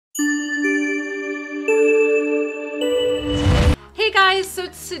Hey guys, so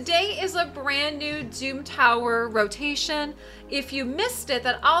today is a brand new Doom Tower rotation. If you missed it,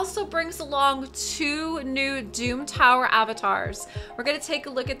 that also brings along 2 new Doom Tower avatars. We're going to take a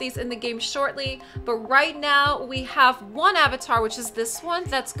look at these in the game shortly, but right now we have one avatar, which is this one,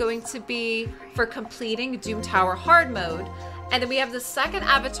 that's going to be for completing Doom Tower hard mode. And then we have the second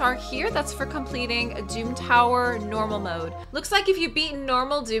avatar here that's for completing Doom Tower normal mode. Looks like if you beat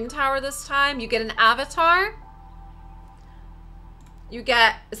normal Doom Tower this time, you get an avatar. You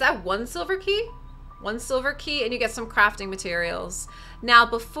get, is that 1 silver key? 1 silver key, and you get some crafting materials. Now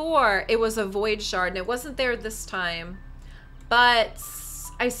before, it was a void shard, and it wasn't there this time. But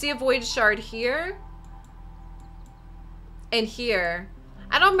I see a void shard here and here.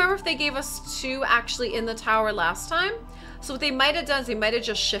 I don't remember if they gave us 2 actually in the tower last time. So what they might have done is they might have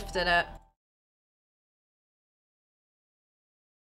just shifted it.